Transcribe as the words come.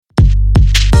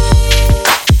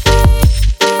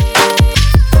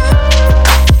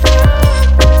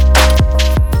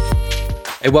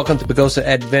Hey, welcome to Pagosa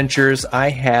Adventures.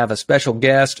 I have a special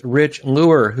guest, Rich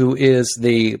Luer, who is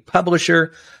the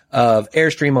publisher of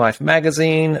Airstream Life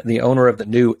magazine, the owner of the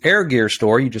new Air Gear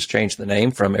store. You just changed the name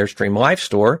from Airstream Life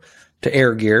store to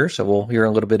Air Gear, so we'll hear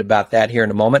a little bit about that here in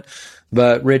a moment.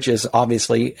 But Rich is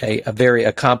obviously a very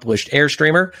accomplished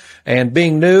Airstreamer. And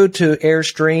being new to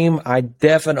Airstream, I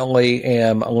definitely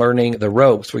am learning the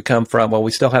ropes. We come from, well,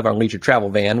 we still have our Leisure Travel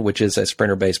van, which is a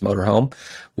Sprinter-based motorhome,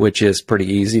 which is pretty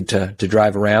easy to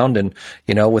drive around. And,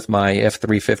 you know, with my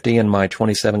F350 and my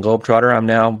 27 Globetrotter, I'm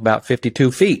now about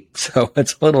 52 feet. So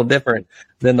it's a little different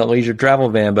than the Leisure Travel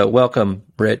van. But welcome,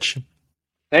 Rich.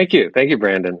 Thank you. Thank you,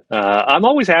 Brandon. I'm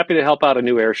always happy to help out a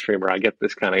new Airstreamer. I get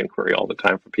this kind of inquiry all the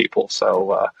time from people.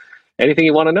 So anything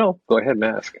you want to know, go ahead and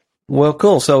ask. Well,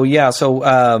 cool. So,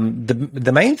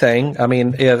 the main thing, I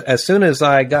mean, as soon as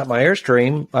I got my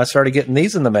Airstream, I started getting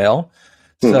these in the mail.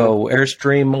 Mm-hmm. So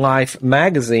Airstream Life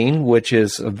magazine, which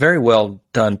is a very well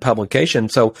done publication.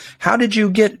 So how did you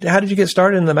get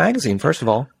started in the magazine, first of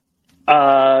all?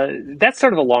 That's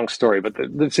sort of a long story, but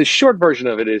the short version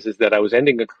of it is that I was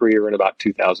ending a career in about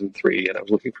 2003, and I was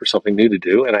looking for something new to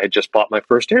do, and I had just bought my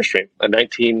first Airstream, a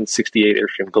 1968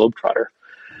 Airstream Globetrotter,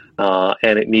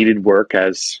 and it needed work,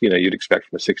 as you know you'd expect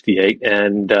from a 68,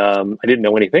 and I didn't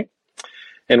know anything.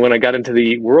 And when I got into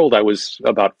the world, I was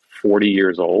about 40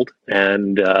 years old,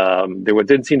 and there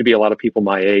didn't seem to be a lot of people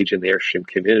my age in the Airstream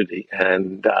community,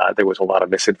 and there was a lot of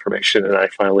misinformation, and I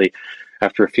finally,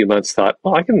 after a few months, thought,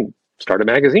 well, I can start a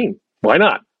magazine. Why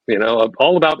not? You know,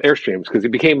 all about Airstreams, because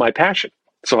it became my passion.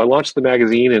 So I launched the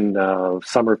magazine in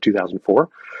summer of 2004,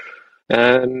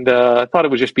 and I thought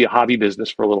it would just be a hobby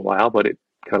business for a little while, but it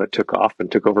kind of took off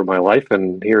and took over my life,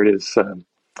 and here it is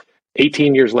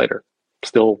 18 years later,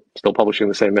 still publishing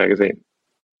the same magazine.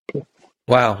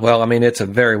 Wow. Well, I mean, it's a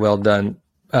very well done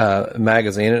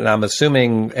magazine, and I'm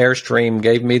assuming Airstream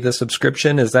gave me the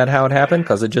subscription. Is that how it happened?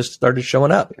 Because it just started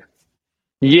showing up.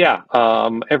 Yeah,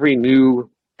 every new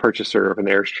purchaser of an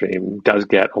Airstream does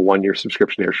get a 1-year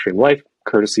subscription to Airstream Life,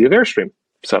 courtesy of Airstream.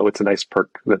 So it's a nice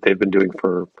perk that they've been doing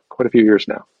for quite a few years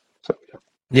now. So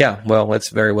yeah, well, it's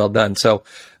very well done. So,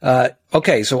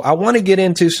 okay, so I want to get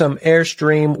into some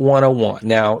Airstream 101.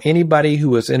 Now, anybody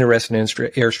who is interested in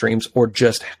Airstreams or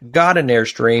just got an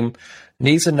Airstream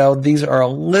needs to know these are a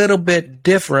little bit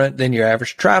different than your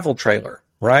average travel trailer.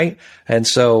 Right. And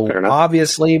so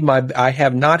obviously I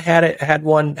have not had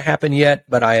one happen yet,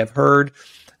 but I have heard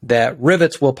that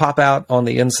rivets will pop out on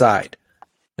the inside.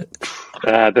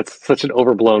 That's such an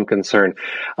overblown concern.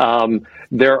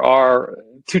 There are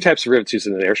two types of rivets used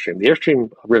in an Airstream. The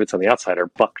Airstream rivets on the outside are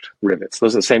bucked rivets.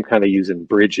 Those are the same kind they use in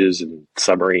bridges and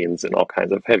submarines and all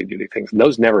kinds of heavy duty things. And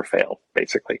those never fail,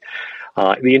 basically.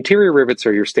 The interior rivets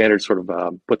are your standard sort of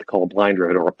what they call a blind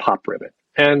rivet or a pop rivet.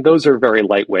 And those are very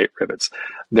lightweight rivets.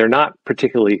 They're not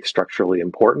particularly structurally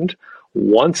important.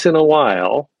 Once in a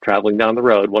while, traveling down the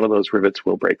road, one of those rivets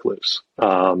will break loose.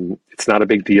 It's not a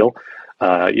big deal.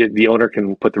 The owner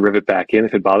can put the rivet back in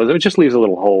if it bothers them. It just leaves a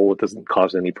little hole. It doesn't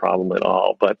cause any problem at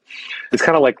all. But it's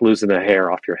kind of like losing a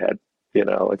hair off your head. You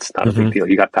know, it's not a big deal.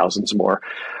 You got thousands more.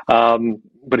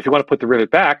 But if you want to put the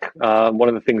rivet back, one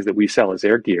of the things that we sell as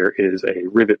Air Gear is a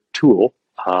rivet tool.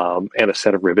 And a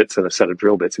set of rivets and a set of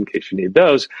drill bits in case you need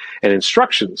those, and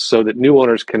instructions so that new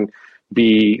owners can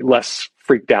be less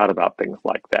freaked out about things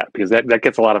like that, because that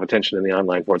gets a lot of attention in the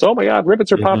online forums. Oh my God,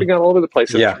 rivets are popping out all over the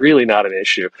place. It's really not an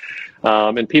issue.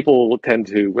 And people tend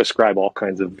to ascribe all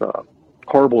kinds of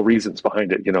horrible reasons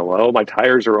behind it. You know, oh, my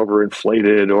tires are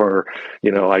overinflated, or, you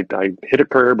know, I hit a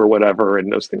curb or whatever,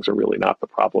 and those things are really not the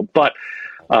problem. But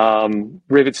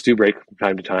rivets do break from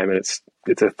time to time, and it's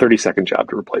a 30-second job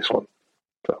to replace one.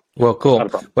 So, well, cool.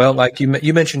 Well, like you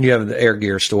mentioned, you have the Air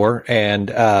Gear store,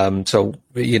 and so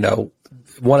you know,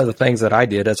 one of the things that I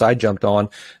did is I jumped on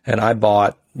and I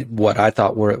bought what I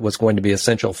thought was going to be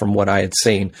essential from what I had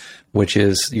seen, which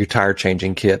is your tire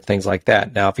changing kit, things like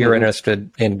that. Now, if you're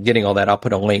interested in getting all that, I'll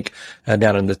put a link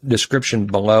down in the description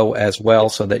below as well,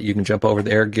 so that you can jump over to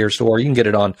the Air Gear store. You can get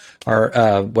it on our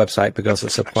website,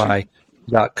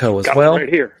 PagosaSupply.co as well. Right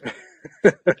here.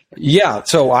 Yeah,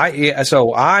 so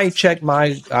I check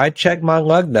my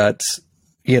lug nuts,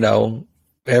 you know,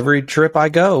 every trip I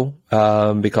go,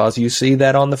 because you see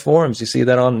that on the forums, you see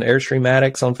that on Airstream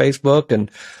Addicts on Facebook,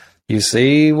 and you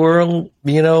see where,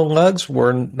 you know, lugs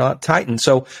were not tightened.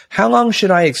 So how long should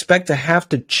I expect to have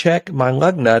to check my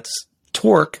lug nuts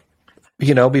torque,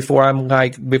 you know, before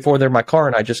they're in my car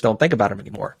and I just don't think about them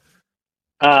anymore?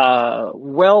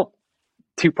 Well,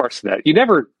 two parts to that. You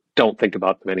never don't think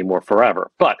about them anymore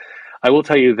forever. But I will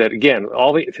tell you that, again,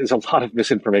 there's a lot of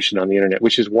misinformation on the internet,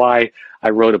 which is why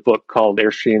I wrote a book called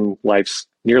Airstream Life's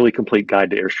Nearly Complete Guide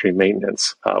to Airstream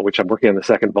Maintenance, which I'm working on the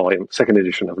second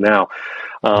edition of now,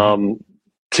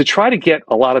 to try to get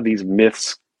a lot of these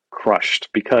myths crushed,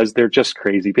 because they're just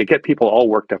crazy. They get people all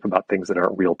worked up about things that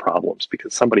aren't real problems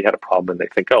because somebody had a problem and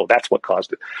they think, oh, that's what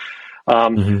caused it.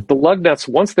 The lug nuts,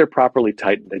 once they're properly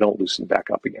tightened, they don't loosen back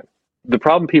up again. The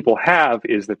problem people have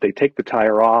is that they take the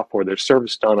tire off or there's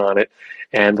service done on it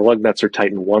and the lug nuts are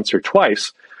tightened once or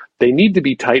twice. They need to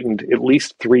be tightened at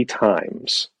least 3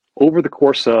 times over the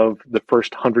course of the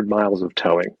first 100 miles of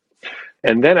towing.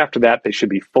 And then after that, they should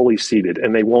be fully seated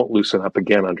and they won't loosen up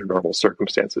again under normal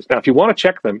circumstances. Now, if you want to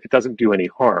check them, it doesn't do any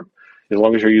harm as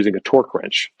long as you're using a torque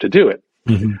wrench to do it,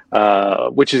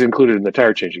 which is included in the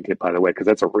tire changing kit, by the way, because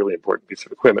that's a really important piece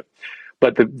of equipment.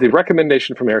 But the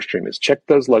recommendation from Airstream is check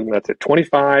those lug nuts at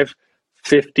 25,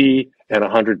 50, and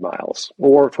 100 miles,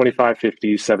 or 25,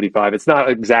 50, 75. It's not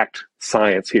exact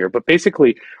science here, but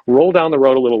basically roll down the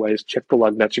road a little ways, check the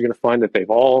lug nuts. You're going to find that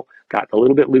they've all gotten a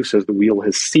little bit loose as the wheel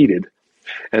has seated.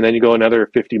 And then you go another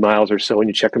 50 miles or so and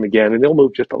you check them again and they'll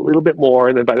move just a little bit more.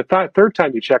 And then by the third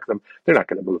time you check them, they're not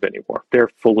going to move anymore.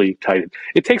 They're fully tightened.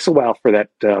 It takes a while for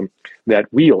that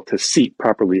wheel to seat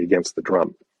properly against the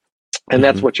drum. And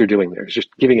that's what you're doing there, is just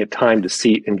giving it time to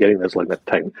seat and getting those lug nuts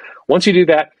tightened. Once you do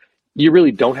that, you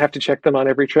really don't have to check them on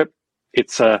every trip.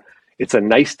 It's a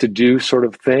nice to do sort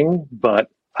of thing, but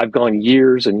I've gone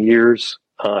years and years.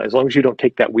 As long as you don't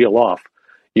take that wheel off,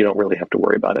 you don't really have to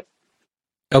worry about it.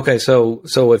 Okay, so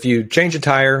if you change a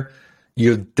tire,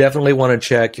 you definitely want to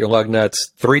check your lug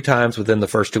nuts 3 times within the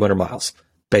first 200 miles,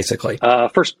 basically.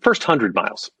 First 100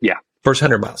 miles, yeah. First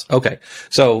 100 miles. Okay.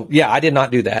 So, yeah, I did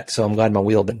not do that, so I'm glad my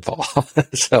wheel didn't fall off.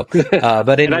 So,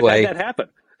 but anyway. And I've had that happen.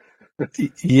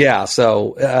 Yeah.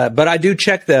 So, but I do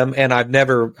check them, and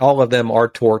all of them are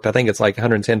torqued. I think it's like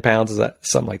 110 pounds. Is that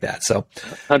something like that? So,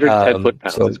 110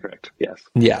 foot-pounds is correct. Yes.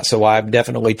 Yeah. So I've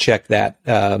definitely checked that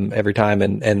every time,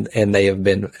 and they have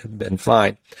been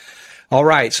fine. All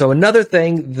right. So another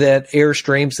thing that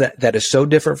Airstreams that is so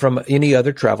different from any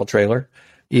other travel trailer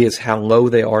is how low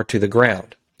they are to the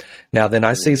ground. Now, then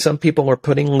I see some people are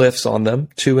putting lifts on them,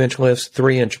 2-inch lifts,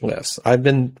 3-inch lifts. I've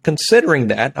been considering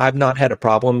that. I've not had a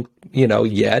problem,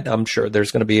 yet. I'm sure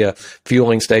there's going to be a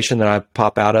fueling station that I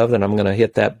pop out of and I'm going to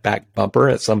hit that back bumper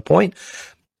at some point.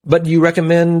 But you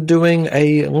recommend doing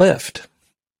a lift?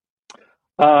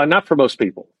 Not for most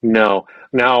people, no.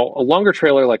 Now, a longer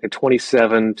trailer like a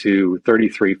 27 to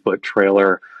 33 foot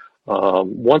trailer,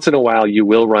 once in a while you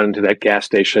will run into that gas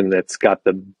station that's got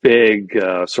the big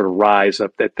sort of rise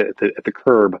up at the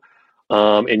curb,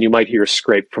 and you might hear a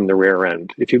scrape from the rear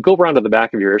end. If you go around to the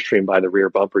back of your Airstream by the rear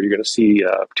bumper, you're going to see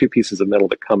 2 pieces of metal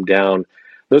that come down.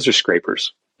 Those are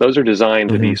scrapers. Those are designed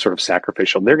to be sort of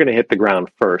sacrificial. They're going to hit the ground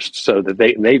first so that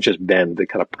they just bend, they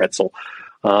kind of pretzel.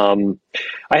 I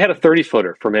had a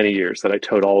 30-footer for many years that I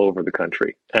towed all over the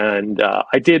country, and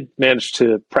I did manage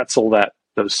to pretzel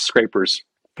those scrapers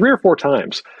 3 or 4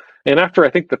 times. And after I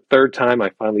think the 3rd time,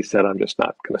 I finally said, I'm just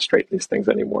not going to straighten these things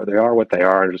anymore. They are what they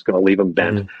are. I'm just going to leave them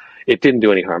bend. It didn't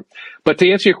do any harm. But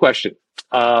to answer your question,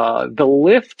 the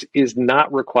lift is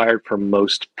not required for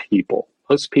most people.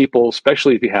 Most people,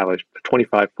 especially if you have a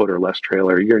 25-foot or less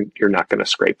trailer, you're not going to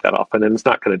scrape that often, and it's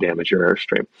not going to damage your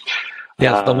Airstream.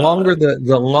 Yeah, the longer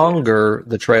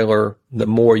the trailer, the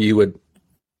more you would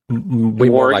be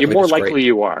more likely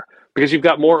you are. Because you've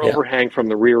got more overhang from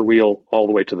the rear wheel all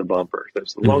the way to the bumper. The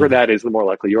longer that is, the more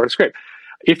likely you are to scrape.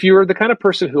 If you're the kind of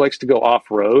person who likes to go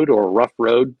off-road or rough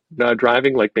road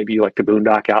driving, like maybe you like to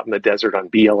boondock out in the desert on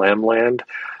BLM land,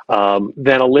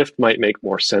 then a lift might make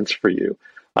more sense for you,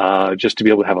 just to be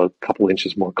able to have a couple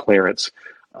inches more clearance.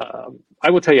 I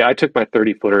will tell you, I took my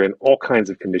 30-footer in all kinds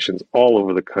of conditions all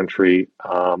over the country,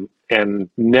 and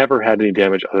never had any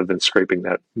damage other than scraping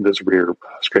those rear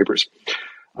scrapers.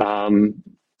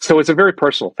 So it's a very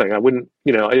personal thing. I wouldn't,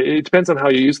 it depends on how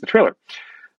you use the trailer.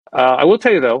 I will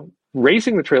tell you, though,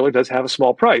 raising the trailer does have a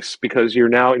small price because you're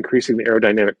now increasing the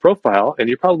aerodynamic profile, and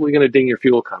you're probably going to ding your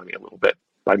fuel economy a little bit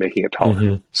by making it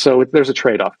taller. So there's a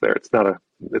trade-off there. It's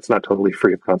not totally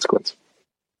free of consequence.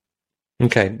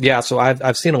 Okay. Yeah. So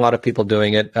I've seen a lot of people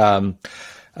doing it.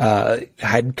 I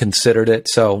hadn't considered it.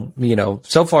 So,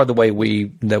 so far the way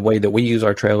that we use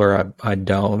our trailer, I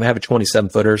don't. I have a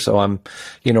 27-footer, so I'm,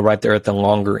 right there at the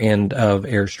longer end of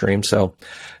Airstream. So,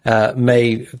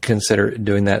 may consider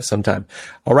doing that sometime.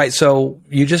 All right. So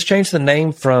you just changed the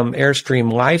name from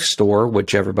Airstream Life Store,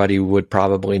 which everybody would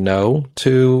probably know,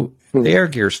 to the Air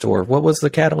Gear Store. What was the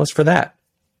catalyst for that?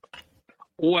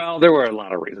 Well, there were a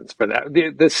lot of reasons for that.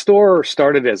 The store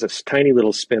started as a tiny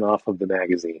little spin-off of the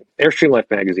magazine. Airstream Life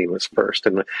magazine was first,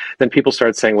 and then people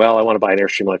started saying, "Well, I want to buy an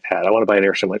Airstream Life hat. I want to buy an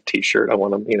Airstream Life T-shirt. I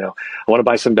want to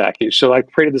buy some back." So I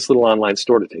created this little online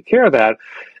store to take care of that.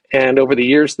 And over the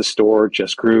years, the store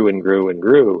just grew and grew and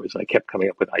grew as I kept coming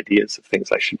up with ideas of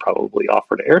things I should probably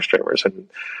offer to Airstreamers. And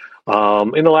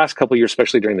in the last couple of years,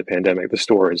 especially during the pandemic, the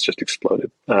store has just exploded.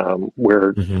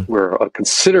 We're a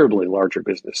considerably larger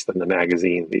business than the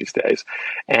magazine these days.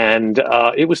 And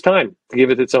it was time to give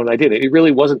it its own identity. It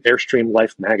really wasn't Airstream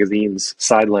Life magazine's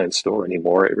sideline store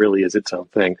anymore. It really is its own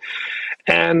thing.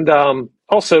 And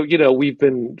also, we've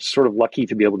been sort of lucky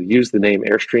to be able to use the name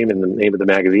Airstream in the name of the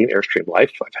magazine, Airstream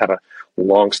Life. I've had a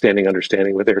long-standing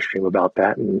understanding with Airstream about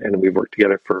that, and we've worked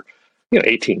together for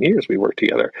 18 years. We worked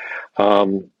together.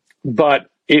 But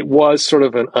it was sort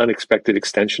of an unexpected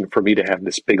extension for me to have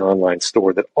this big online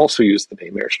store that also used the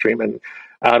name Airstream. And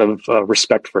out of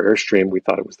respect for Airstream, we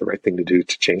thought it was the right thing to do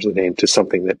to change the name to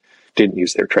something that didn't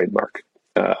use their trademark.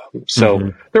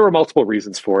 So there were multiple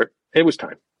reasons for it. It was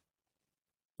time.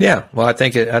 Yeah, well, I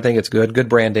think it's good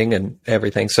branding and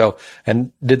everything. So,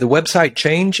 and did the website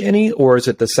change any, or is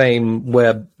it the same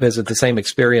web? Is it the same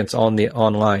experience on the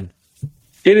online?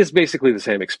 It is basically the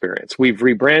same experience. We've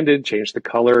rebranded, changed the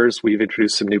colors. We've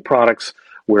introduced some new products.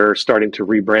 We're starting to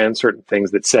rebrand certain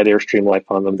things that said Airstream Life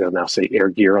on them. They'll now say Air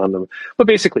Gear on them. But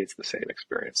basically, it's the same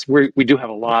experience. We do have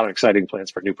a lot of exciting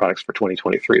plans for new products for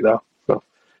 2023, though. So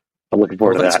I'm looking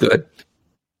forward to that. That's good.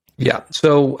 Yeah.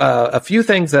 So a few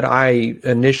things that I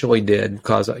initially did,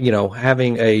 because,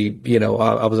 having I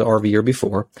was an RVer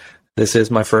before. This is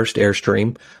my first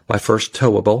Airstream, my first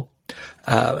towable.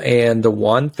 And the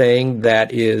one thing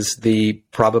that is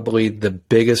probably the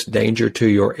biggest danger to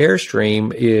your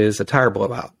Airstream is a tire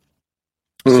blowout.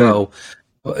 So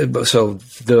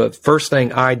the first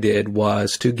thing I did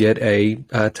was to get a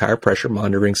tire pressure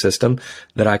monitoring system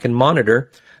that I can monitor.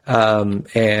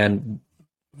 And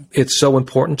it's so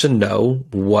important to know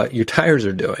what your tires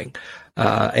are doing.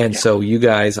 So you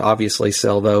guys obviously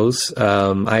sell those.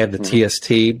 I have the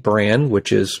TST brand,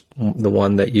 which is the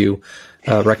one that you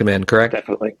recommend, correct?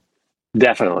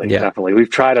 Definitely. We've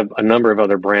tried a number of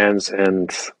other brands, and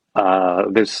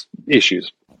there's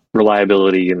issues,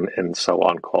 reliability, and so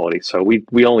on, quality. So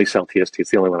we only sell TST. It's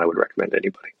the only one I would recommend to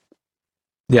anybody.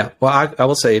 Yeah, well, I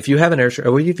will say if you have an Airstream,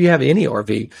 or if you have any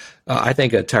RV, I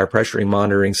think a tire pressure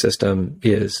monitoring system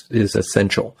is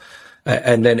essential.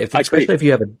 And then especially if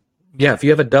you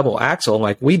have a double axle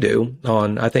like we do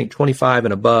on, I think 25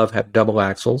 and above have double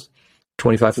axles,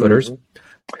 25 footers,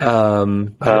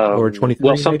 or 23.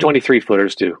 Well, some 23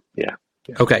 footers do. Yeah.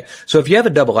 Okay, so if you have a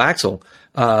double axle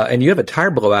and you have a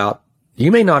tire blowout,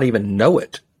 you may not even know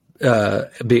it,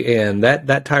 and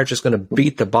that tire's just going to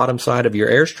beat the bottom side of your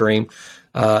Airstream.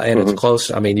 And it's close.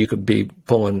 I mean, you could be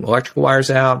pulling electrical wires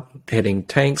out, hitting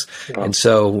tanks. And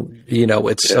so,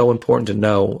 it's so important to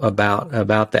know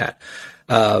about that.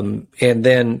 And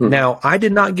then now I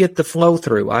did not get the flow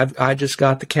through. I just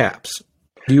got the caps.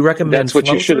 Do you recommend That's what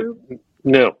you should.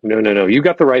 No. You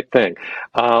got the right thing.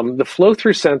 The flow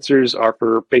through sensors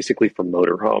are basically for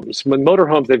motorhomes. When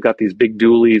motorhomes, they've got these big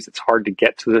dualies. It's hard to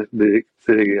get to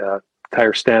the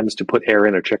tire stems to put air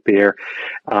in or check the air.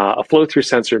 A flow-through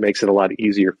sensor makes it a lot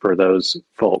easier for those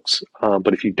folks.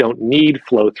 But if you don't need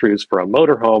flow-throughs for a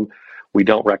motorhome, we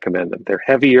don't recommend them. They're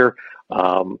heavier.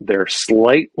 They're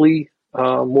slightly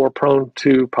more prone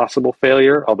to possible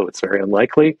failure, although it's very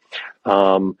unlikely.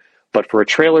 But for a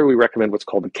trailer, we recommend what's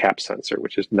called the cap sensor,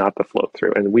 which is not the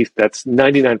flow-through. And that's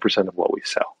 99% of what we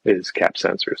sell is cap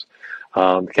sensors.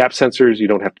 Cap sensors, you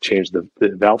don't have to change the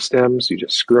valve stems. You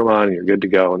just screw them on and you're good to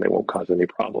go, and they won't cause any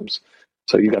problems.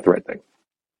 So you got the right thing.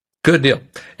 Good deal.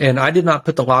 And I did not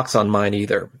put the locks on mine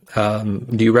either.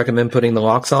 Do you recommend putting the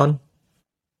locks on?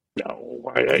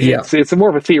 No. It's more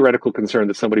of a theoretical concern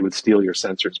that somebody would steal your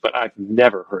sensors, but I've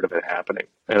never heard of it happening.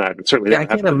 And I've certainly I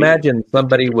can't imagine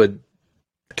somebody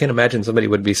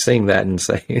would be seeing that and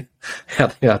say,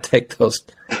 I'll take those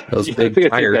big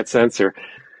tires. That sensor.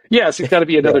 Yes, it's got to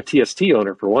be another TST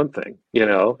owner for one thing,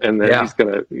 and then he's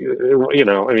going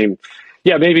to,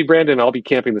 maybe Brandon, I'll be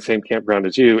camping the same campground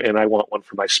as you, and I want one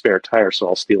for my spare tire, so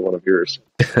I'll steal one of yours.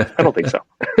 I don't think so.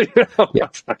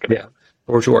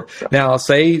 For sure. So. Now,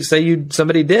 say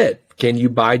somebody did. Can you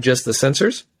buy just the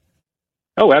sensors?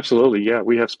 Oh, absolutely. Yeah,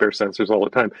 we have spare sensors all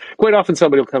the time. Quite often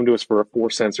somebody will come to us for a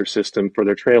 4-sensor system for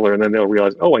their trailer, and then they'll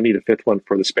realize, I need a 5th one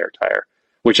for the spare tire.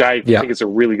 Which I think is a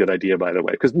really good idea, by the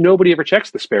way, because nobody ever checks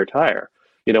the spare tire.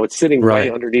 It's sitting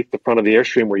right underneath the front of the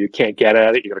Airstream where you can't get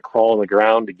at it. You got to crawl on the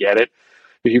ground to get it.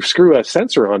 If you screw a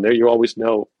sensor on there, you always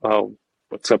know,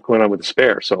 what's up going on with the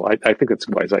spare. So I think it's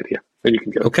a wise idea, and you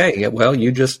can get it. Okay, yeah, well,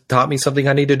 you just taught me something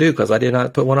I need to do because I did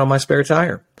not put one on my spare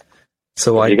tire.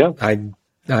 So There you go.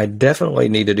 I definitely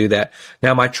need to do that.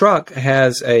 Now my truck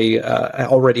has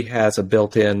already has a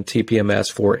built-in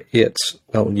TPMS for its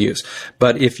own use.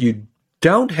 But if you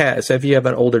don't have, so if you have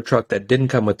an older truck that didn't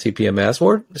come with TPMS,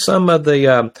 or some of the,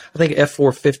 I think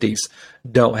F450s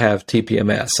don't have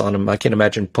TPMS on them. I can't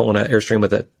imagine pulling an Airstream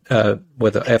with a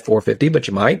F450, but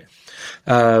you might.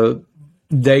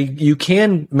 You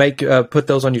can put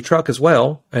those on your truck as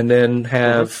well, and then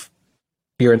have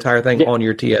your entire thing on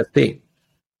your TSP.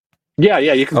 Yeah,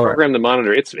 you can program the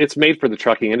monitor. It's made for the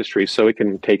trucking industry, so it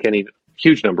can take any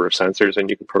huge number of sensors, and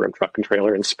you can program truck and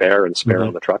trailer and spare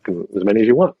on the truck, and as many as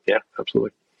you want. Yeah,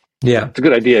 absolutely. Yeah, it's a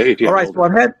good idea. If you all right,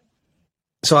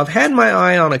 so I've had my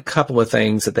eye on a couple of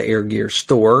things at the Air Gear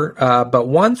store, but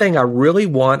one thing I really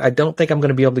want, I don't think I'm going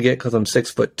to be able to get because I'm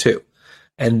 6'2",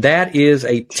 and that is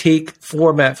a teak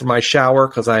floor mat for my shower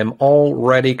because I am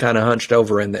already kind of hunched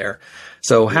over in there.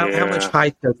 So how much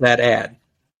height does that add?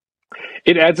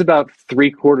 It adds about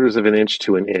 3/4 of an inch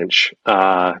to an inch,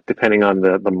 depending on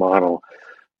the model.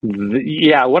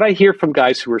 What I hear from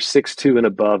guys who are 6'2" and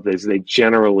above is they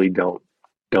generally don't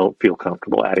feel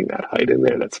comfortable adding that height in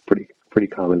there. That's a pretty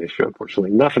common issue, unfortunately.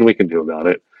 Nothing we can do about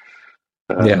it.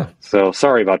 So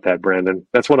sorry about that, Brandon.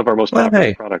 That's one of our most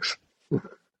popular products.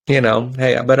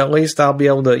 But at least I'll be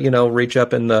able to, reach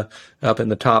up in the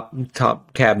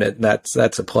top cabinet.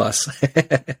 That's a plus.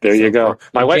 There you go.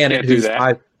 My wife can't do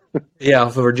that.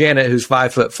 For Janet, who's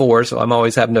 5'4", so I'm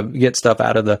always having to get stuff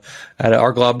out of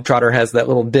our Globetrotter has that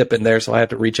little dip in there, so I have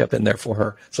to reach up in there for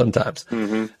her sometimes.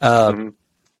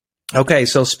 Okay,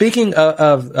 so speaking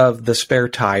of the spare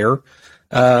tire,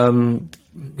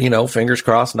 fingers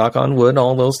crossed, knock on wood,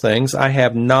 all those things. I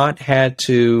have not had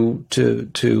to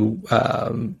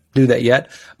do that yet.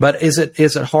 But is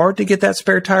it hard to get that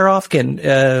spare tire off? Could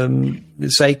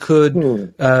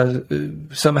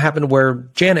something happen where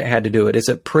Janet had to do it? Is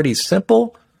it pretty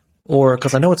simple, or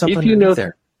because I know it's up underneath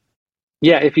there?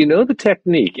 Yeah, if you know the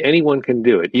technique, anyone can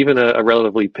do it. Even a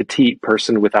relatively petite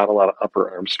person without a lot of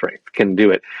upper arm strength can do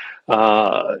it.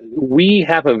 We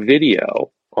have a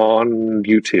video on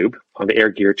YouTube on the Air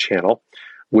Gear channel,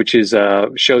 which is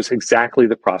shows exactly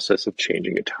the process of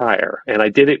changing a tire. And I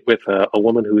did it with a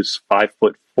woman who's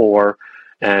 5'4",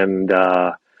 and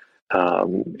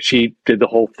she did the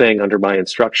whole thing under my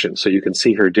instructions, so you can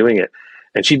see her doing it.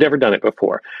 And she'd never done it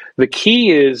before. The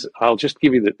key is, I'll just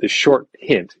give you the short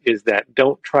hint, is that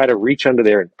don't try to reach under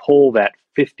there and pull that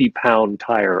 50-pound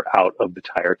tire out of the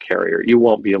tire carrier. You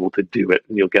won't be able to do it,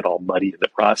 and you'll get all muddy in the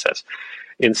process.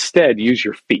 Instead, use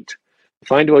your feet.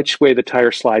 Find which way the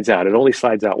tire slides out. It only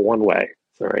slides out one way.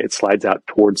 All right, it slides out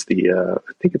towards I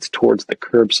think it's towards the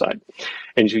curb side.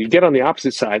 And if you get on the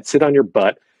opposite side, sit on your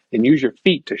butt and use your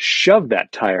feet to shove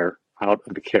that tire out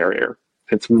of the carrier.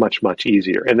 It's much, much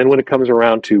easier. And then when it comes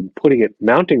around to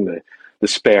mounting the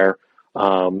spare,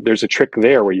 there's a trick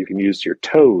there where you can use your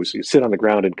toes. You sit on the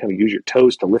ground and kind of use your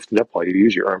toes to lift it up while you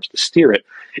use your arms to steer it.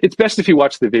 It's best if you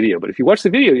watch the video, but if you watch the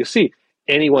video, you'll see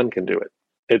anyone can do it.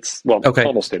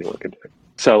 Almost anyone can do it.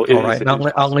 So all right, and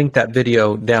I'll link that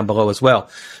video down below as well.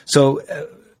 So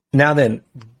now then,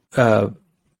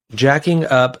 jacking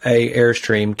up a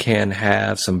Airstream can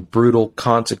have some brutal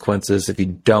consequences if you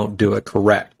don't do it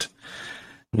correct.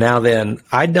 Now then,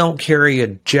 I don't carry a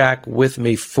jack with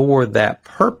me for that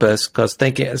purpose because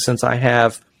since I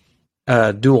have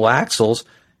dual axles,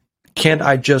 can't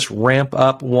I just ramp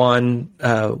up one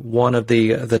of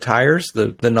the tires,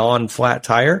 the non-flat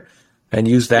tire, and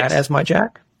use that as my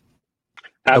jack?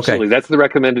 Absolutely. Okay. That's the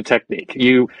recommended technique.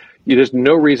 There's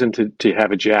no reason to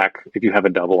have a jack if you have a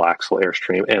double axle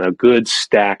Airstream and a good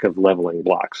stack of leveling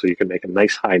blocks, so you can make a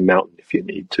nice high mountain if you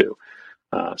need to.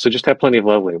 So just have plenty of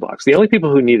leveling blocks. The only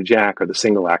people who need a jack are the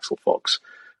single axle folks.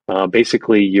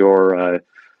 Basically your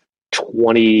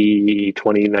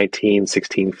 2019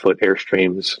 16-foot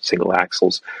Airstreams, single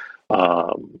axles.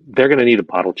 They're going to need a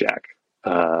bottle jack.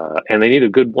 And they need a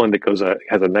good one that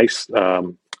has a nice,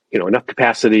 enough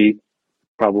capacity,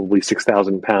 probably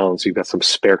 6,000 pounds. So you've got some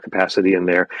spare capacity in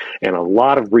there and a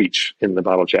lot of reach in the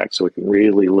bottle jack so it can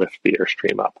really lift the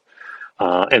Airstream up.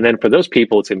 And then for those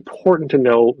people, it's important to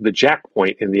know the jack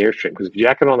point in the Airstream, because if you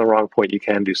jack it on the wrong point, you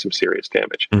can do some serious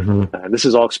damage. Mm-hmm. This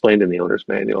is all explained in the owner's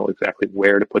manual, exactly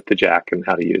where to put the jack and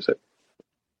how to use it.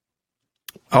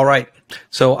 All right.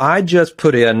 So I just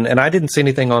put in, and I didn't see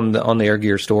anything on the Air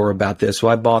Gear store about this, so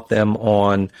I bought them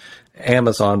on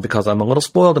Amazon because I'm a little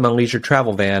spoiled in my leisure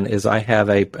travel van. I have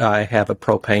a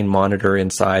propane monitor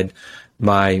inside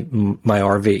my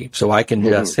RV. So I can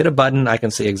just hit a button. I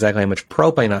can see exactly how much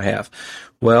propane I have.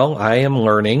 Well, I am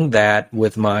learning that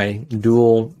with my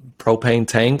dual propane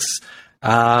tanks,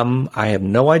 I have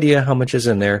no idea how much is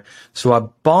in there. So I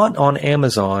bought on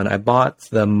Amazon, I bought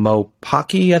the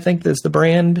Mopaki, I think that's the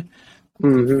brand.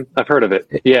 I've heard of it.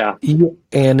 Yeah.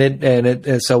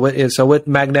 So it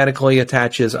magnetically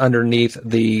attaches underneath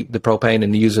the propane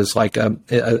and uses like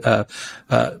a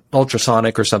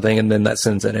ultrasonic or something, and then that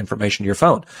sends that information to your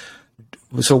phone.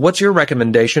 So what's your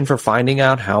recommendation for finding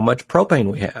out how much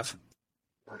propane we have?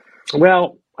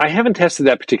 Well, I haven't tested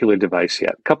that particular device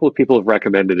yet. A couple of people have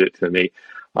recommended it to me.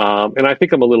 And I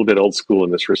think I'm a little bit old school in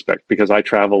this respect because I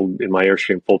traveled in my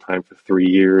Airstream full time for 3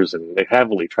 years, and they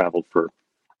heavily traveled for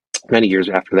many years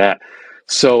after that.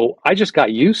 So I just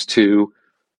got used to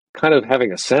kind of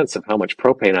having a sense of how much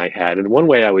propane I had. And one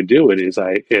way I would do it is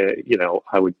I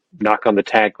would knock on the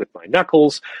tank with my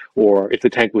knuckles, or if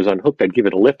the tank was unhooked, I'd give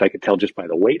it a lift. I could tell just by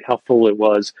the weight how full it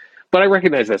was. But I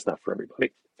recognize that's not for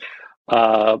everybody.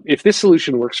 If this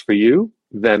solution works for you,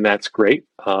 then that's great.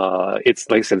 It's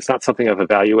like I said, it's not something I've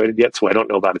evaluated yet, so I don't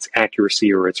know about its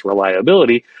accuracy or its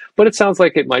reliability, but it sounds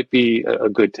like it might be a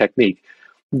good technique.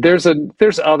 There's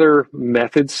other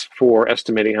methods for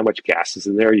estimating how much gas is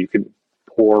in there. You can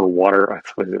pour water,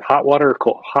 is it hot water or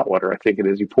cold? Hot water, I think it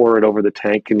is. You pour it over the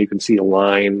tank and you can see a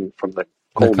line from the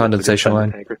cold condensation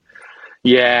line.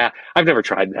 Yeah, I've never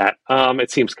tried that.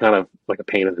 It seems kind of like a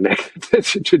pain in the neck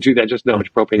to do that, just know how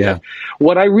much propane you have.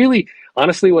 What I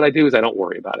do is I don't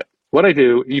worry about it. What I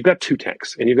do, you've got 2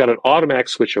 tanks and you've got an automatic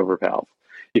switchover valve.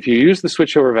 If you use the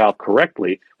switchover valve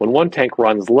correctly, when one tank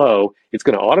runs low, it's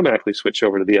going to automatically switch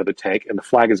over to the other tank and the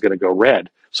flag is going to go red.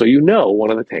 So you know one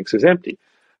of the tanks is empty.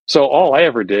 So all I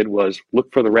ever did was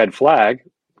look for the red flag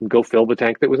and go fill the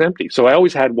tank that was empty. So I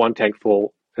always had one tank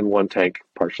full and one tank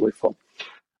partially full.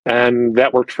 And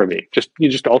that worked for me.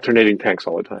 You're just alternating tanks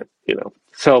all the time,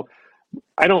 So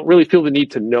I don't really feel the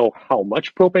need to know how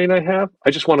much propane I have. I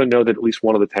just want to know that at least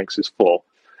one of the tanks is full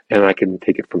and I can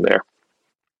take it from there.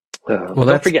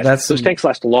 Don't forget, those tanks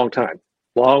last a long time.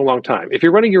 Long time. If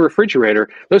you're running your refrigerator,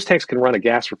 those tanks can run a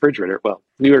gas refrigerator. Well,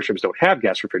 new Airstreams don't have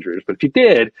gas refrigerators, but if you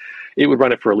did, it would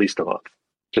run it for at least a month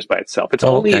just by itself. It's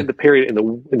only in the period in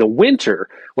the winter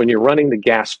when you're running the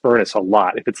gas furnace a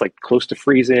lot. If it's like close to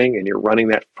freezing and you're running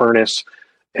that furnace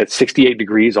at 68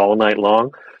 degrees all night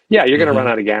long, you're going to run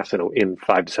out of gas in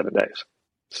 5 to 7 days.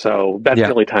 So that's the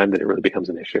only time that it really becomes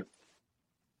an issue.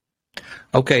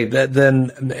 Okay,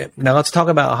 then now let's talk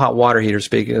about a hot water heater.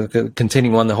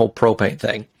 Continuing on the whole propane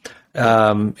thing.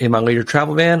 In my Leader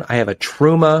travel van, I have a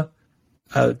Truma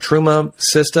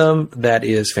system that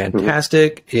is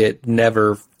fantastic. It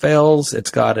never fails.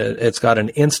 It's got an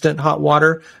instant hot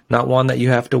water, not one that you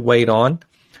have to wait on.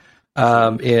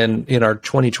 In our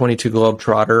 2022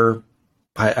 Globetrotter,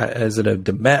 is it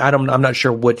I'm not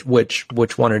sure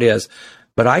which one it is,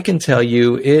 but I can tell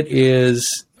you it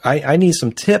is. I need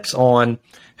some tips on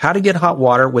how to get hot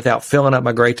water without filling up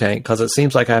my gray tank, because it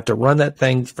seems like I have to run that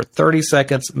thing for 30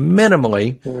 seconds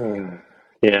minimally.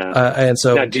 And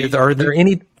so are there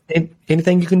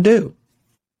anything you can do?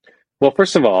 Well,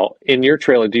 first of all, in your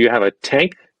trailer, do you have a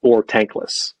tank or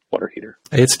tankless water heater?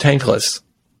 It's tankless.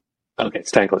 Okay,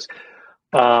 it's tankless.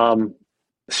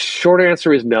 Short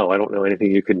answer is no. I don't know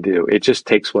anything you can do. It just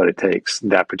takes what it takes,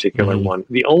 that particular one.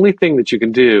 The only thing that you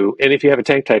can do, and if you have a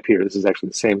tank type heater, this is actually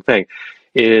the same thing,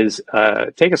 is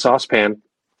take a saucepan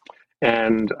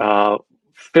and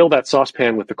fill that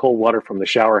saucepan with the cold water from the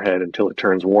shower head until it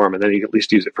turns warm, and then you can at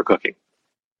least use it for cooking.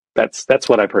 That's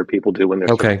what I've heard people do when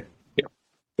they're okay.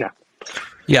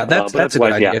 That's a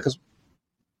good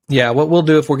idea. What we'll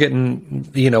do if we're getting,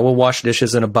 we'll wash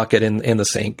dishes in a bucket in the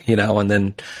sink, and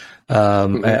then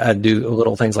I do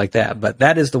little things like that. But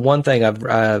that is the one thing I love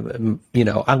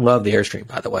the Airstream,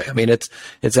 by the way. I mean, it's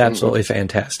absolutely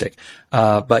fantastic.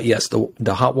 But yes,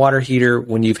 the hot water heater,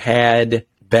 when you've had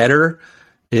better,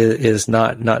 is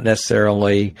not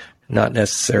necessarily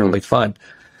fun.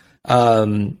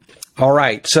 All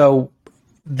right. So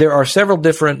there are several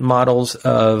different models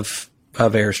of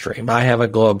Airstream. I have a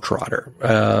Globetrotter.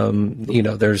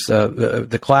 There's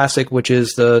the classic, which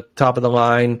is the top of the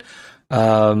line.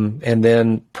 And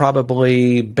then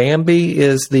probably Bambi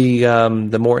is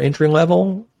the more entry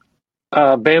level.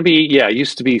 Bambi,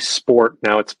 used to be Sport.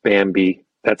 Now it's Bambi.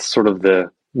 That's sort of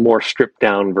the more stripped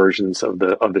down versions of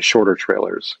the shorter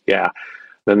trailers. Yeah.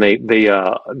 Then they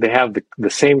have the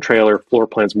same trailer floor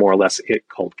plans more or less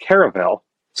called Caravelle.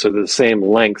 So they're the same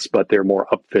lengths, but they're more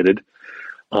upfitted.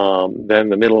 Then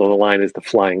the middle of the line is the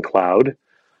Flying Cloud,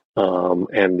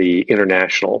 and the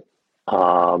International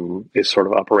is sort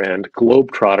of upper end.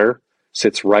 Globetrotter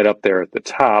sits right up there at the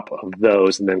top of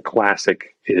those, and then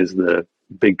Classic is the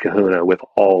big kahuna with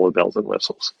all the bells and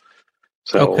whistles.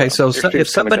 So okay, so if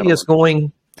somebody's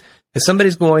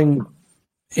going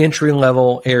entry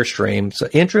level Airstream, so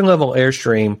entry level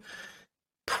Airstream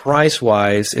price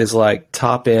wise is like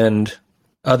top end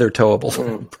other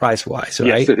towable price wise,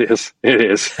 right? Yes, it is. It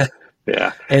is.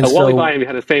 Yeah. And Wally Byam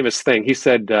had a famous thing. He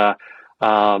said,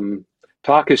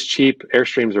 "Talk is cheap,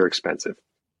 Airstreams are expensive."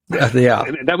 Yeah,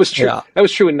 and that was true. Yeah. That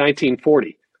was true in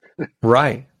 1940.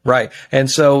 Right. And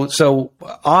so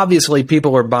obviously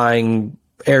people are buying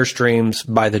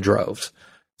Airstreams by the droves.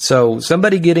 So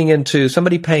somebody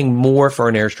paying more for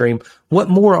an Airstream, what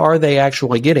more are they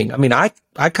actually getting? I mean, I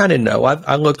kind of know.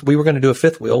 I looked, we were going to do a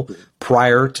fifth wheel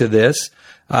prior to this.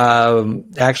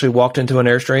 Actually walked into an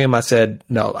Airstream. I said,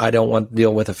 no, I don't want to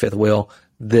deal with a fifth wheel.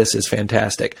 This is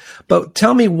fantastic. But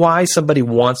tell me why somebody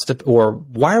wants to, or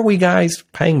why are we guys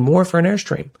paying more for an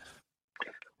Airstream?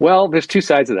 Well, there's two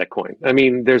sides of that coin. I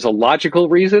mean, there's a logical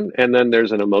reason, and then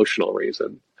there's an emotional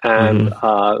reason. And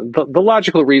the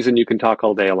logical reason, you can talk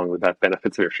all day along about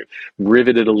benefits of Airstream.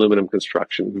 Riveted aluminum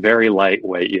construction, very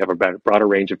lightweight. You have a broader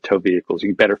range of tow vehicles. You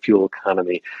get better fuel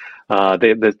economy.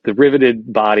 The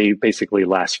riveted body basically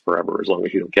lasts forever as long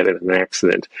as you don't get in an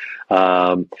accident.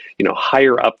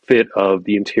 Higher upfit of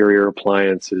the interior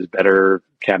appliances, better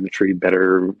cabinetry,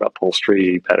 better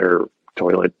upholstery, better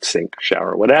toilet, sink,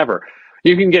 shower, whatever.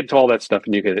 You can get to all that stuff,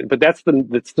 but that's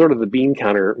sort of the bean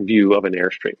counter view of an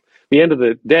Airstream. At the end of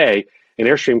the day, an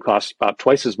Airstream costs about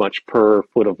twice as much per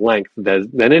foot of length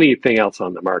than anything else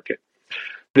on the market.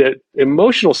 The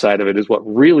emotional side of it is what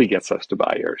really gets us to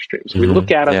buy Airstreams. We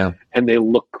look at them and they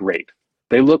look great.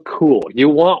 They look cool. You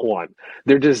want one.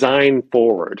 They're design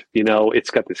forward.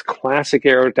 It's got this classic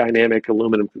aerodynamic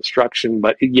aluminum construction,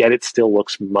 but yet it still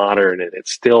looks modern and it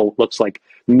still looks like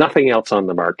nothing else on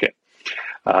the market.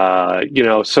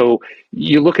 So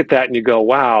you look at that and you go,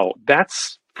 wow,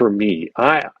 that's for me.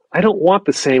 I don't want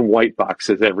the same white box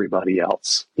as everybody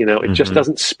else. It just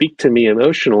doesn't speak to me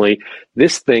emotionally.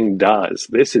 This thing does.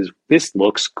 This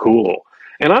looks cool.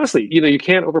 And honestly, you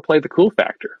can't overplay the cool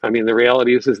factor. I mean, the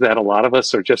reality is that a lot of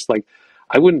us are just like,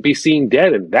 I wouldn't be seen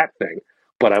dead in that thing,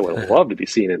 but I would love to be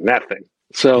seen in that thing.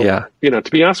 So,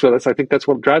 to be honest with us, I think that's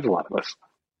what drives a lot of us.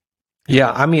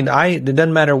 Yeah, I mean, it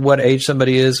doesn't matter what age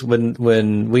somebody is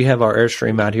when we have our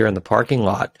Airstream out here in the parking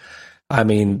lot. I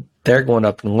mean, they're going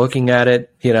up and looking at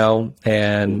it,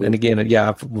 and again,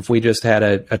 if we just had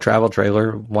a travel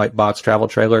trailer, white box travel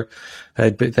trailer,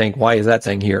 I'd think, why is that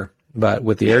thing here? But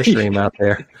with the Airstream out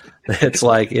there, it's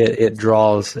like it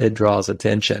draws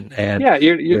attention. And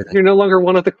you're no longer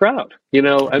one of the crowd. I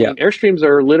mean, Airstreams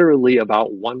are literally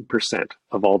about 1%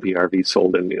 of all VRVs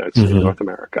sold in the United States, North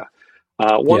America.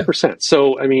 1%.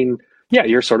 So, I mean,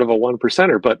 you're sort of a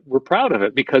 1%er, but we're proud of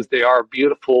it because they are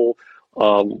beautiful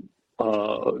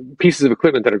pieces of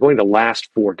equipment that are going to last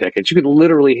for decades. You could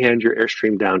literally hand your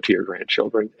Airstream down to your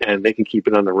grandchildren and they can keep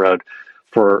it on the road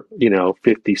for,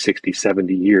 50, 60,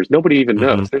 70 years. Nobody even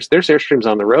knows. There's Airstreams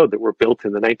on the road that were built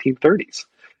in the 1930s.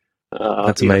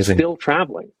 That's amazing. Still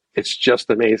traveling. It's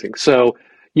just amazing. So,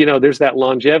 there's that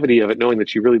longevity of it, knowing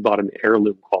that you really bought an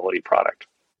heirloom quality product.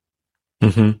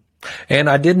 Mm-hmm. And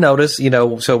I did notice,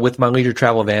 so with my Leisure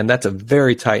Travel Van, that's a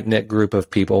very tight-knit group of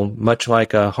people, much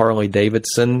like a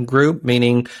Harley-Davidson group,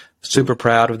 meaning super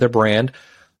proud of their brand.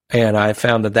 And I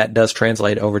found that does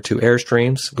translate over to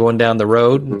Airstreams going down the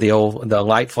road, the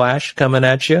light flash coming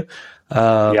at you.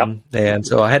 And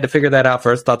so I had to figure that out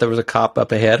first. Thought there was a cop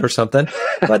up ahead or something.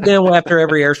 But then after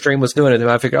every Airstream was doing it,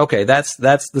 I figured, okay, that's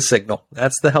the signal.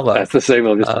 That's the hello. That's the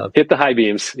signal. Just hit the high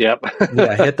beams. Yep.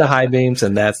 Hit the high beams,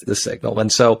 and that's the signal.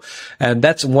 And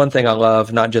that's one thing I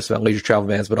love, not just about Leisure Travel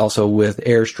Vans, but also with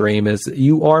Airstream, is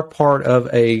you are part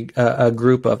of a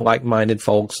group of like-minded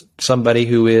folks, somebody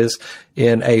who is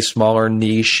in a smaller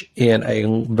niche in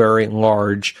a very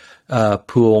large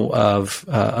pool of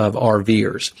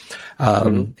RVers.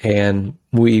 And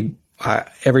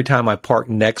every time I park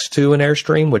next to an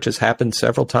Airstream, which has happened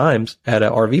several times at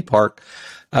an RV park,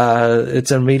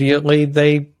 it's immediately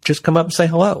they just come up and say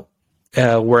hello.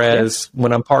 Whereas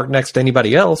when I'm parked next to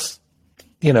anybody else,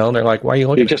 they're like, why are you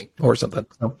looking at me? Or something.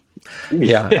 So,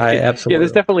 I absolutely.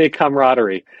 There's definitely a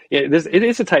camaraderie. It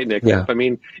is a tight-knit group. I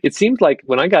mean, it seemed like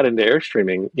when I got into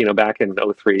Airstreaming, back in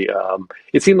 2003,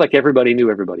 it seemed like everybody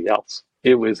knew everybody else.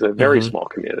 It was a very small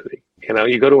community.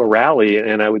 You go to a rally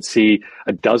and I would see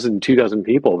 2 dozen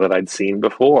people that I'd seen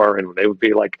before, and they would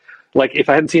be like if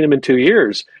I hadn't seen them in 2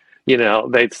 years,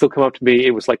 they'd still come up to me.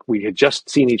 It was like we had just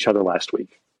seen each other last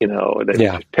week.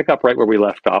 They'd pick up right where we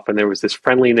left off, and there was this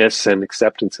friendliness and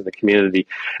acceptance in the community.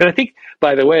 And I think,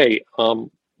 by the way,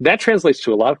 that translates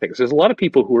to a lot of things. There's a lot of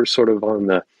people who are sort of on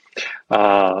the,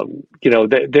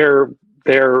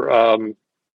 they're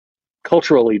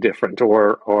culturally different,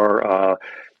 or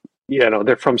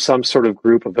they're from some sort of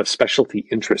group of a specialty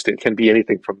interest. It can be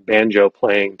anything from banjo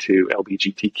playing to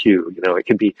LGBTQ. It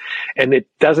can be, and it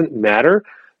doesn't matter.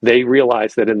 They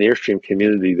realize that in the Airstream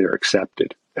community, they're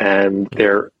accepted, and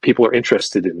people are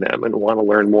interested in them and want to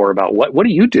learn more about what do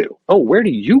you do? Oh, where do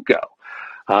you go?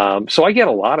 So I get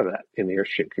a lot of that in the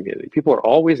Airstream community. People are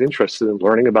always interested in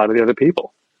learning about the other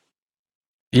people.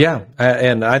 Yeah,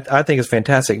 and I think it's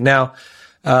fantastic. Now,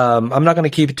 I'm not going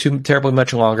to keep it too terribly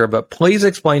much longer, but please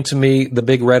explain to me the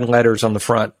big red letters on the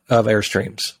front of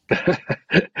Airstreams.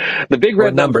 The big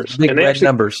red numbers. Big red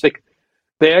numbers.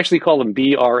 They actually call them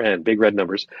BRN, big red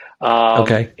numbers.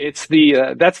 Okay. It's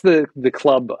that's the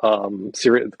club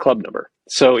club number.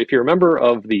 So if you're a member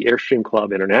of the Airstream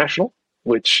Club International,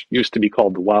 which used to be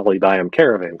called the Wally Byam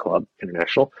Caravan Club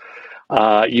International,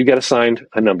 you get assigned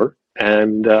a number.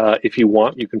 And if you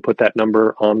want, you can put that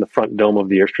number on the front dome of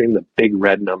the Airstream, the big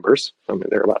red numbers. I mean,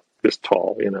 they're about this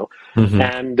tall, Mm-hmm.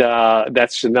 And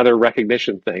that's another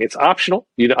recognition thing. It's optional.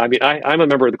 I'm a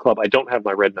member of the club. I don't have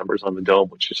my red numbers on the dome,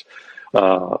 which is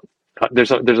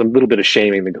there's a little bit of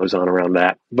shaming that goes on around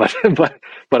that. But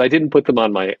I didn't put them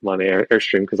on my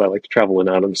Airstream because I like to travel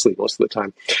anonymously most of the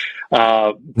time.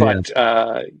 A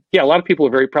lot of people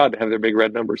are very proud to have their big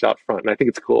red numbers out front, and I think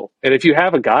it's cool. And if you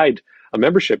have a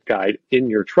membership guide in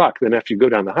your truck, then after you go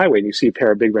down the highway and you see a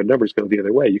pair of big red numbers go the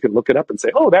other way, you can look it up and say,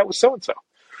 oh, that was so-and-so.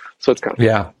 So it's kind of fun.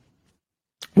 Yeah.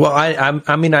 Well,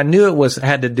 I mean, I knew it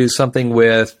had to do something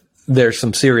with, there's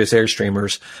some serious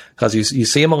Airstreamers because you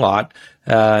see them a lot.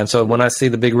 And so when I see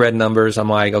the big red numbers, I'm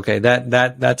like, okay,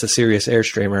 that's a serious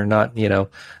Airstreamer, not,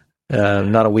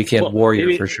 not a weekend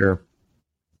warrior for sure.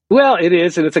 Well, it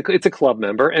is, and it's a club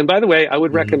member. And by the way, I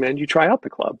would recommend you try out the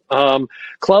club.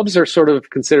 Clubs are sort of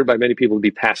considered by many people to be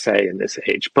passé in this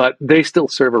age, but they still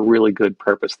serve a really good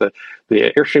purpose. The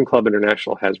Airstream Club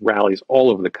International has rallies all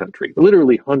over the country,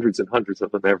 literally hundreds and hundreds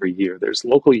of them every year. There's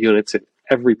local units in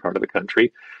every part of the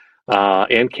country,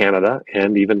 and Canada,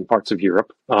 and even parts of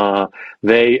Europe.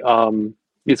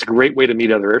 It's a great way to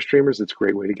meet other Airstreamers. It's a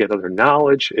great way to get other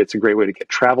knowledge. It's a great way to get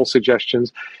travel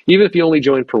suggestions. Even if you only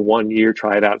join for 1 year,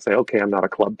 try it out and say, okay, I'm not a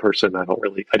club person. I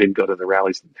didn't go to the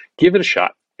rallies. Give it a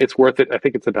shot. It's worth it. I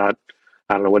think it's about,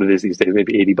 I don't know what it is these days,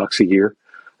 maybe $80 a year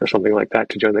or something like that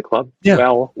to join the club. Yeah.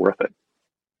 Well, worth it.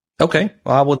 Okay.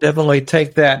 Well, I will definitely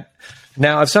take that.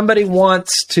 Now, if somebody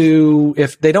wants to,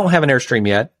 if they don't have an Airstream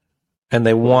yet, and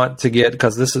they want to get,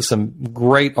 because this is some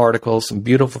great articles, some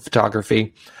beautiful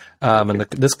photography, and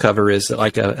this cover is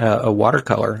like a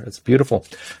watercolor. It's beautiful.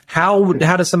 How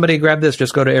does somebody grab this?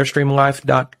 Just go to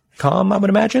airstreamlife.com, I would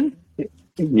imagine?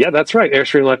 Yeah, that's right.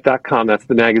 Airstreamlife.com. That's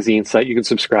the magazine site. You can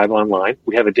subscribe online.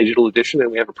 We have a digital edition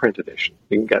and we have a print edition.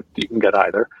 You can get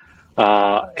either.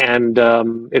 And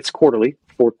it's quarterly,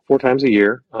 four times a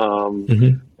year.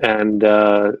 And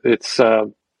it's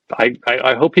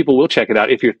I hope people will check it out.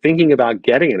 If you're thinking about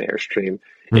getting an Airstream,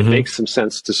 it makes some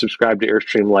sense to subscribe to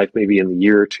Airstream Life maybe in the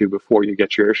year or two before you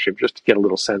get your Airstream, just to get a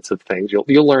little sense of things.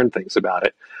 You'll learn things about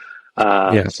it.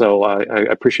 So I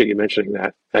appreciate you mentioning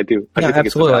that. I do. I think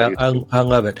absolutely. I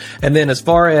love it. And then as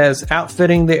far as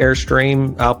outfitting the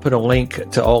Airstream, I'll put a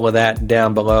link to all of that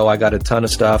down below. I got a ton of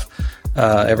stuff.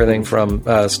 Everything from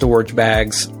storage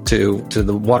bags to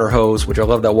the water hose, which I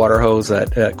love that water hose,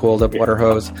 that coiled up water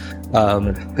hose.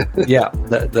 The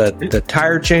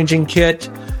tire changing kit,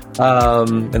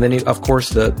 and then of course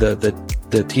the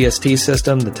TST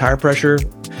system, the tire pressure.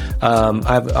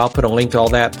 I'll put a link to all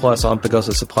that, plus on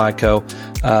Pagosa Supply Co.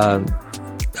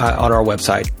 On our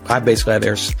website. I basically have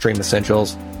Airstream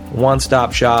Essentials,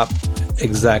 one-stop shop,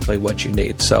 exactly what you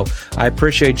need. So I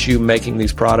appreciate you making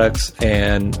these products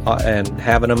and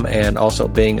having them, and also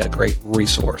being a great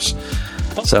resource.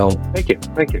 So thank you.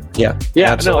 Yeah.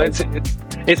 Absolutely. No,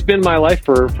 it's been my life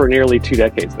for nearly 2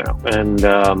 decades now, and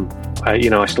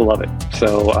I still love it.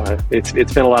 So it's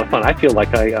been a lot of fun. I feel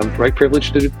like I'm very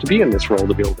privileged to be in this role,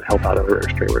 to be able to help out other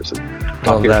Airstreamers and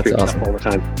talk Airstream stuff all the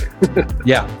time.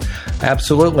 Yeah,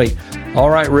 absolutely. All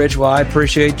right, Rich. Well, I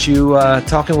appreciate you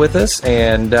talking with us,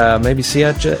 and maybe see you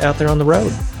out there on the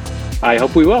road. I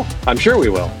hope we will. I'm sure we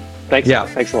will. Thanks. Yeah.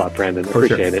 Thanks a lot, Brandon.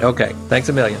 Appreciate it. Okay. Thanks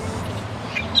a million.